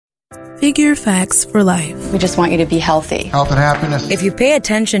Figure facts for life. We just want you to be healthy. Health and happiness. If you pay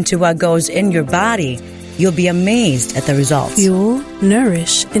attention to what goes in your body, you'll be amazed at the results. Fuel,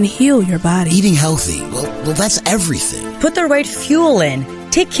 nourish, and heal your body. Eating healthy, well, that's everything. Put the right fuel in.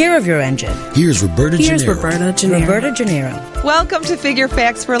 Take care of your engine. Here's Roberta Gennaro. Roberta Gennaro. Welcome to Figure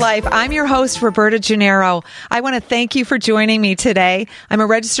Facts for Life. I'm your host, Roberta Gennaro. I want to thank you for joining me today. I'm a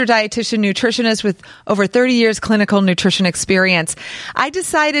registered dietitian nutritionist with over 30 years clinical nutrition experience. I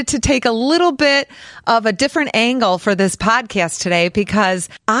decided to take a little bit of a different angle for this podcast today because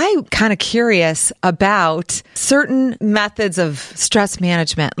I'm kind of curious about certain methods of stress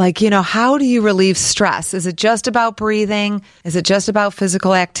management. Like, how do you relieve stress? Is it just about breathing? Is it just about physical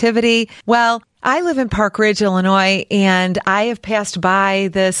activity? Well, I live in Park Ridge, Illinois, and I have passed by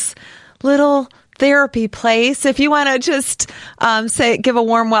this little therapy place. If you want to just give a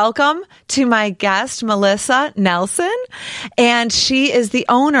warm welcome to my guest, Melissa Nelson, and she is the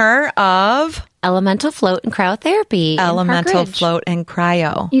owner of Elemental Float and Cryotherapy. Elemental Float and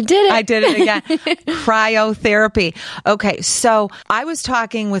Cryo. You did it. I did it again. Cryotherapy. Okay, so I was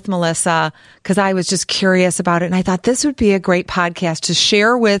talking with Melissa because I was just curious about it, and I thought this would be a great podcast to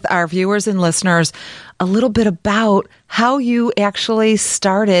share with our viewers and listeners a little bit about how you actually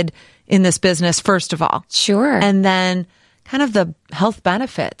started in this business, first of all. Sure. And then kind of the health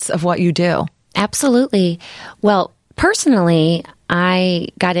benefits of what you do. Absolutely. Well, personally, I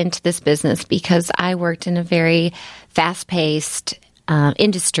got into this business because I worked in a very fast-paced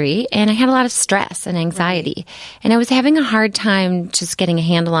industry, and I had a lot of stress and anxiety. Right. And I was having a hard time just getting a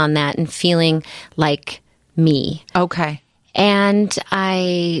handle on that and feeling like me. Okay. And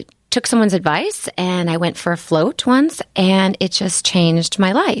I took someone's advice, and I went for a float once, and it just changed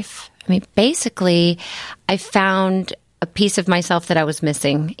my life. I mean, basically, I found a piece of myself that I was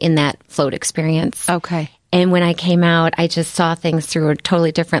missing in that float experience. Okay. And when I came out, I just saw things through a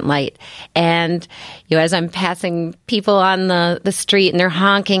totally different light. And, as I'm passing people on the street and they're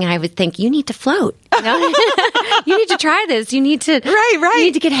honking, I would think, you need to float. You need to try this. You need to, right. You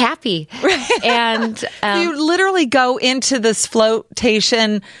need to get happy. Right. And so you literally go into this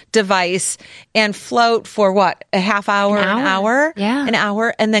flotation device and float for what? A half hour, an hour? Yeah. An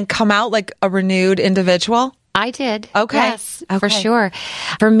hour, and then come out like a renewed individual? I did. Okay. Yes, okay. For sure.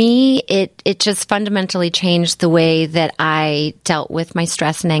 For me, it just fundamentally changed the way that I dealt with my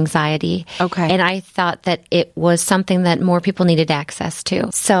stress and anxiety. Okay. And I thought that it was something that more people needed access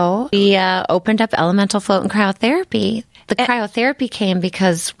to. So we opened up Elemental Float and Cryotherapy. The cryotherapy came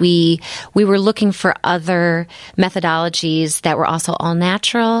because we were looking for other methodologies that were also all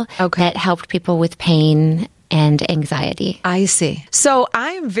natural, that helped people with pain and anxiety. I see. So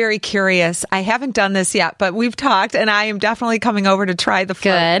I am very curious. I haven't done this yet, but we've talked, and I am definitely coming over to try the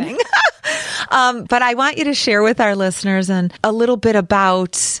float thing. But I want you to share with our listeners and a little bit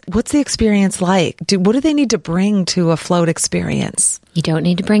about what's the experience like? What do they need to bring to a float experience? You don't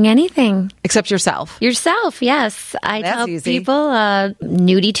need to bring anything. Except yourself. Yourself, yes. I tell easy. people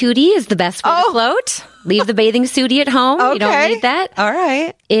nudie tootie is the best way to float. Leave the bathing suit at home. Okay. You don't need that. All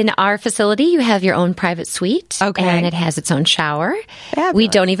right. In our facility, you have your own private suite. Okay. And it has its own shower. Fabulous. We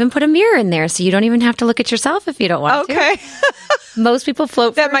don't even put a mirror in there, so you don't even have to look at yourself if you don't want to. Okay. Most people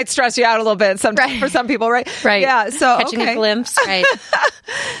float. That might stress you out a little bit for some people, right? Right. Yeah. So catching a glimpse. Right.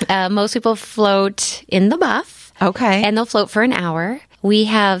 Most people float in the buff. Okay. And they'll float for an hour. We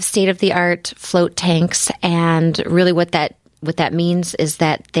have state-of-the-art float tanks, and really what that means is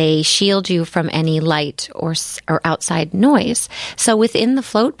that they shield you from any light or outside noise. So within the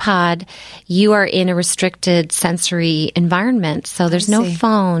float pod, you are in a restricted sensory environment. So there's no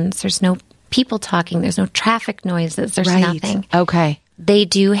phones, there's no people talking, there's no traffic noises, there's nothing. Okay. They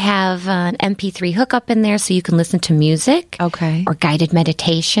do have an MP3 hookup in there so you can listen to music. Okay. Or guided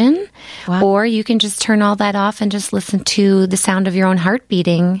meditation. Wow. Or you can just turn all that off and just listen to the sound of your own heart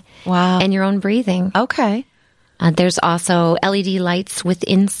beating. Wow. And your own breathing. Okay. There's also LED lights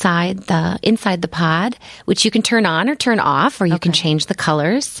inside the pod, which you can turn on or turn off, or you can change the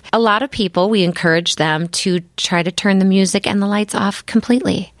colors. A lot of people, we encourage them to try to turn the music and the lights off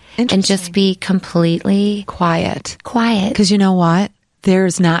completely. And just be completely quiet. Because you know what?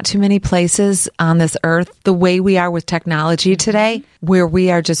 There's not too many places on this earth, the way we are with technology today, where we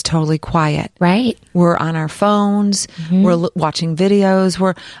are just totally quiet. Right. We're on our phones. Mm-hmm. We're watching videos.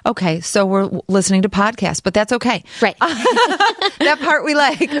 We're listening to podcasts, but that's okay. Right. That part we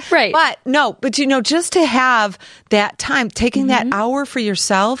like. Right. But just to have that time, taking that hour for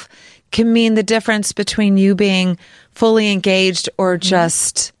yourself can mean the difference between you being fully engaged or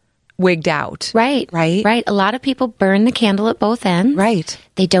just wigged out. Right. A lot of people burn the candle at both ends. Right.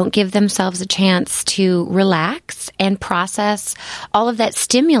 They don't give themselves a chance to relax and process all of that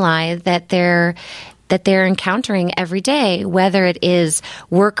stimuli that they're encountering every day, whether it is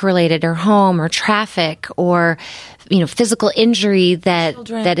work-related or home or traffic or, physical injury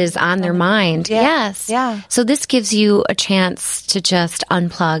that is on their mind. Yeah. Yes. Yeah. So this gives you a chance to just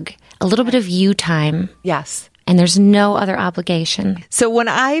unplug a little bit of you time. Yes. And there's no other obligation. So when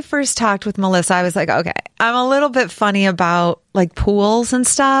I first talked with Melissa, I was like, okay, I'm a little bit funny about like pools and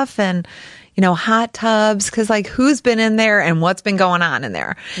stuff and, hot tubs, because like who's been in there and what's been going on in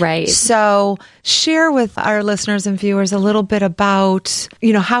there. Right. So share with our listeners and viewers a little bit about,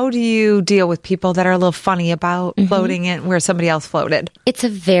 how do you deal with people that are a little funny about floating in where somebody else floated? It's a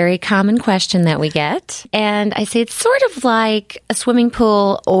very common question that we get. And I say it's sort of like a swimming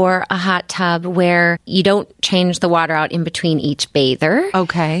pool or a hot tub where you don't change the water out in between each bather.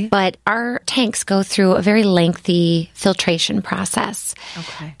 Okay. But our tanks go through a very lengthy filtration process.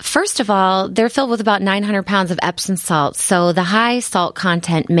 Okay. First of all, they're filled with about 900 pounds of Epsom salt. So the high salt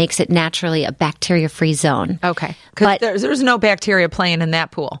content makes it naturally a bacteria-free zone. Okay. Because there's no bacteria playing in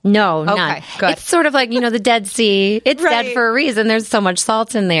that pool. No, none. Okay, good. It's sort of like, the Dead Sea. It's dead for a reason. There's so much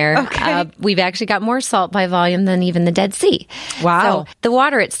salt in there. Okay. We've actually got more salt by volume than even the Dead Sea. Wow. So the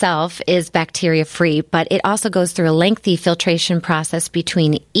water itself is bacteria-free, but it also goes through a lengthy filtration process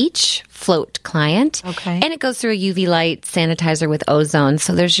between each float client. Okay. And it goes through a UV light sanitizer with ozone.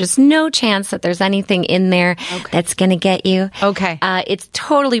 So there's just no chance that there's anything in there that's going to get you. Okay. It's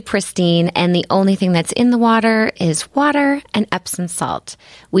totally pristine. And the only thing that's in the water is water and Epsom salt.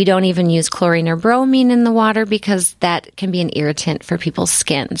 We don't even use chlorine or bromine in the water because that can be an irritant for people's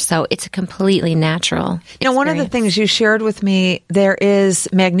skin. So it's a completely natural experience. One of the things you shared with me, there is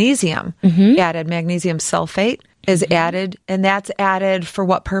magnesium added, magnesium sulfate is added, and that's added for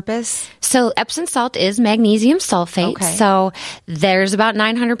what purpose? So Epsom salt is magnesium sulfate. Okay. So there's about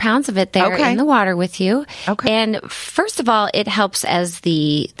 900 pounds of it there in the water with you. Okay. And first of all, it helps as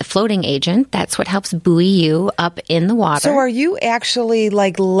the floating agent. That's what helps buoy you up in the water. So are you actually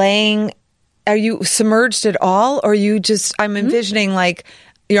like are you submerged at all? Or are you just, I'm envisioning like,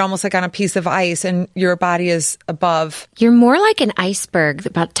 you're almost like on a piece of ice and your body is above. You're more like an iceberg.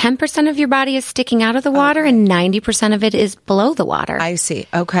 About 10% of your body is sticking out of the water and 90% of it is below the water. I see.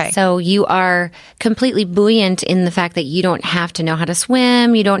 Okay. So you are completely buoyant in the fact that you don't have to know how to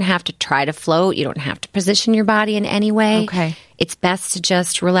swim. You don't have to try to float. You don't have to position your body in any way. Okay. It's best to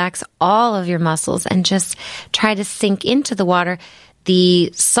just relax all of your muscles and just try to sink into the water.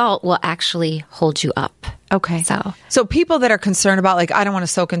 The salt will actually hold you up. Okay. So people that are concerned about like, I don't want to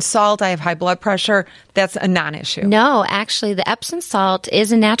soak in salt, I have high blood pressure, that's a non-issue. No, actually the Epsom salt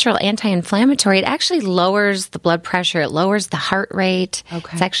is a natural anti-inflammatory. It actually lowers the blood pressure. It lowers the heart rate.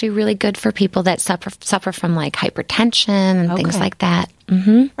 Okay. It's actually really good for people that suffer from like hypertension and things like that.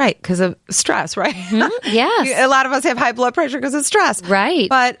 Right, because of stress, right? Yes. A lot of us have high blood pressure because of stress. Right.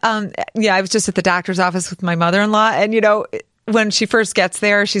 But I was just at the doctor's office with my mother-in-law, and when she first gets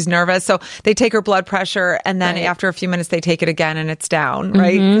there, she's nervous. So they take her blood pressure, and then after a few minutes, they take it again, and it's down,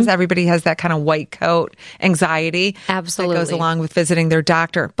 right? Because everybody has that kind of white coat anxiety. Absolutely. That goes along with visiting their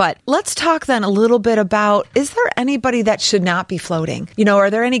doctor. But let's talk then a little bit about, is there anybody that should not be floating? Are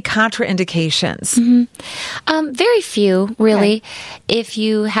there any contraindications? Very few, really. Okay. If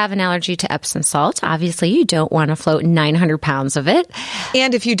you have an allergy to Epsom salt, obviously you don't want to float 900 pounds of it.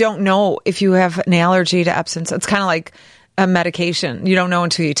 And if you don't know if you have an allergy to Epsom salt, it's kind of like a medication. You don't know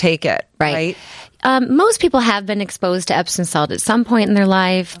until you take it, right? Most people have been exposed to Epsom salt at some point in their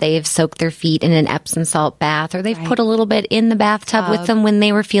life. They've soaked their feet in an Epsom salt bath, or they've put a little bit in the bathtub with them when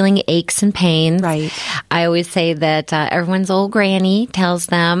they were feeling aches and pains. Right. I always say that everyone's old granny tells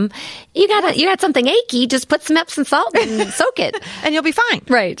them, you got something achy, just put some Epsom salt and soak it. And you'll be fine.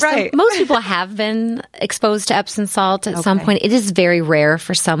 Right. Right. So most people have been exposed to Epsom salt at some point. It is very rare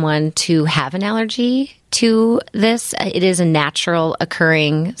for someone to have an allergy to this. It is a natural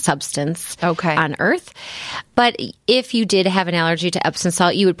occurring substance on Earth. But if you did have an allergy to Epsom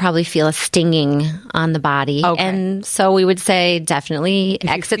salt, you would probably feel a stinging on the body. Okay. And so we would say definitely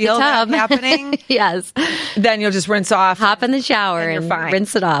exit the tub. That happening? Yes. Then you'll just rinse off. Hop in the shower and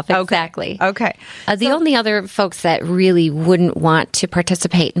rinse it off. Exactly. Okay. The only other folks that really wouldn't want to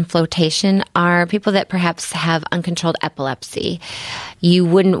participate in flotation are people that perhaps have uncontrolled epilepsy. You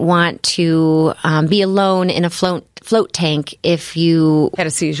wouldn't want to be alone in a float float tank if you Had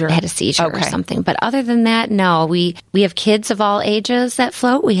a seizure or something. But other than that, no. We have kids of all ages that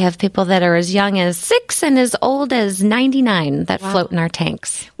float. We have people that are as young as 6 and as old as 99 that float in our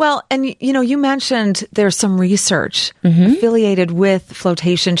tanks. Well, and you mentioned there's some research affiliated with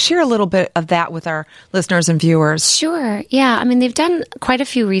flotation. Share a little bit of that with our listeners and viewers. Sure. Yeah. I mean, they've done quite a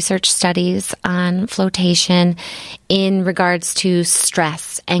few research studies on flotation in regards to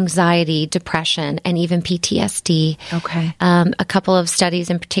stress, anxiety, depression, and even PTSD. Okay. A couple of studies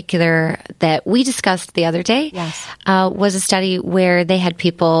in particular that we discussed the other day was a study where they had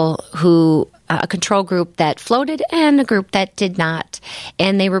people who a control group that floated and a group that did not.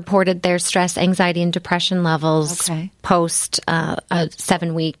 And they reported their stress, anxiety, and depression levels post a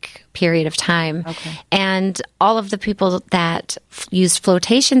 7-week period of time. Okay. And all of the people that used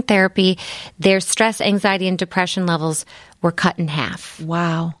flotation therapy, their stress, anxiety, and depression levels were cut in half.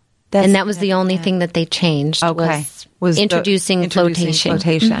 Wow. And that was the only thing that they changed was introducing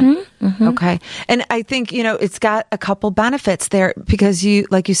flotation. Okay. And I think, it's got a couple benefits there because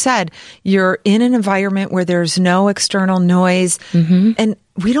like you said, you're in an environment where there's no external noise and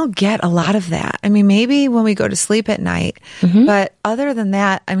we don't get a lot of that. I mean, maybe when we go to sleep at night, but other than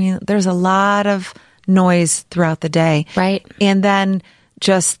that, I mean, there's a lot of noise throughout the day. Right. And then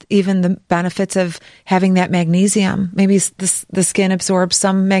just even the benefits of having that magnesium. Maybe the skin absorbs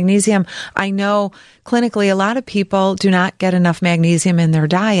some magnesium. I know clinically a lot of people do not get enough magnesium in their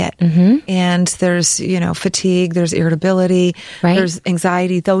diet. And there's, fatigue, there's irritability, there's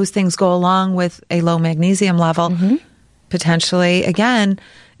anxiety. Those things go along with a low magnesium level. Potentially, again,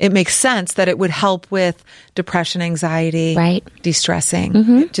 it makes sense that it would help with depression, anxiety, de-stressing.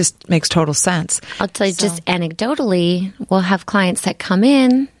 It just makes total sense. I'll tell you, just anecdotally, we'll have clients that come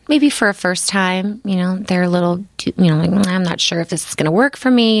in, maybe for a first time, they're a little, like, I'm not sure if this is going to work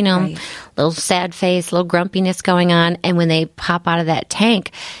for me, little sad face, little grumpiness going on. And when they pop out of that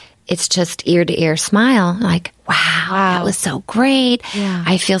tank, it's just ear to ear smile, like, wow, that was so great. Yeah.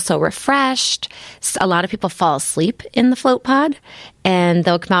 I feel so refreshed. A lot of people fall asleep in the float pod and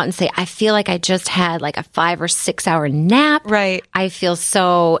they'll come out and say, I feel like I just had like a 5 or 6 hour nap. Right. I feel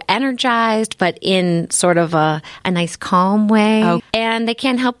so energized, but in sort of a nice calm way. Oh. And they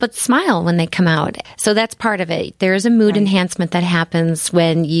can't help but smile when they come out. So that's part of it. There is a mood enhancement that happens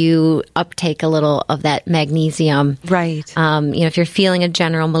when you uptake a little of that magnesium. Right. If you're feeling a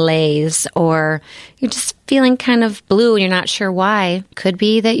general malaise or you're just feeling kind of blue and you're not sure why, could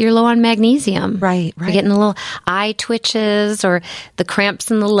be that you're low on magnesium. Right. You're getting a little eye twitches or the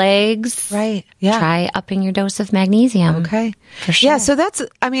cramps in the legs. Right. Yeah. Try upping your dose of magnesium. Okay. For sure. Yeah. So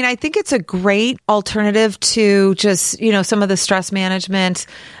I think it's a great alternative to just, some of the stress management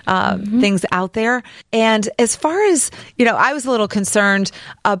things out there. And as far as, I was a little concerned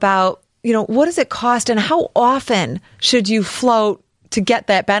about, what does it cost and how often should you float to get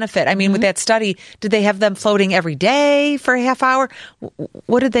that benefit? I mean, with that study, did they have them floating every day for a half hour?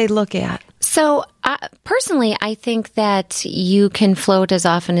 What did they look at? So personally, I think that you can float as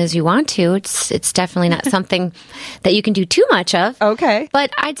often as you want to. It's definitely not something that you can do too much of. Okay.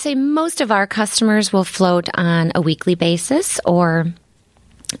 But I'd say most of our customers will float on a weekly basis or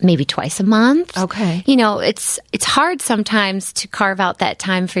maybe twice a month. Okay. It's hard sometimes to carve out that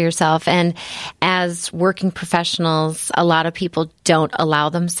time for yourself. And as working professionals, a lot of people don't allow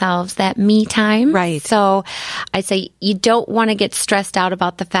themselves that me time. Right. So I say you don't want to get stressed out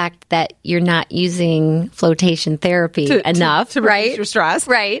about the fact that you're not using flotation therapy enough. To reduce your stress.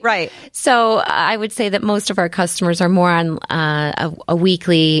 Right. Right. So I would say that most of our customers are more on a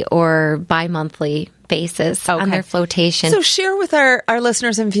weekly or bi-monthly basis on their flotation. So share with our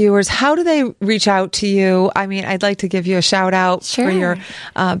listeners and viewers, how do they reach out to you? I mean, I'd like to give you a shout out for your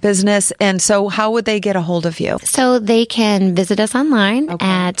business. And so how would they get a hold of you? So they can visit us online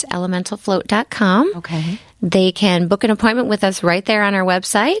at elementalfloat.com. Okay. They can book an appointment with us right there on our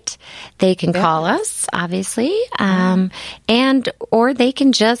website. They can call us, obviously. Or they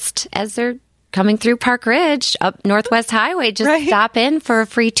can just, as they're coming through Park Ridge up Northwest Highway, just stop in for a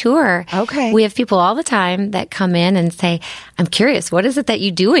free tour. Okay. We have people all the time that come in and say, I'm curious, what is it that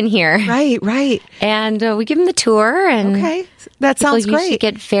you do in here? Right. And we give them the tour. And that sounds great. People usually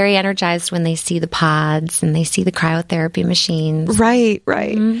get very energized when they see the pods and they see the cryotherapy machines. Right.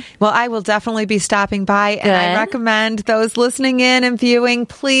 Well, I will definitely be stopping by. And I recommend those listening in and viewing,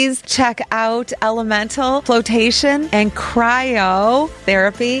 please check out Elemental Flotation and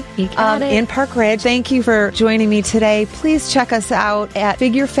Cryotherapy in Park Ridge. Thank you for joining me today. Please check us out at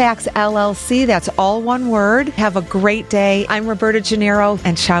Figure Facts LLC. That's all one word. Have a great day. I'm Roberta Gennaro,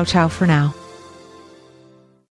 and ciao for now.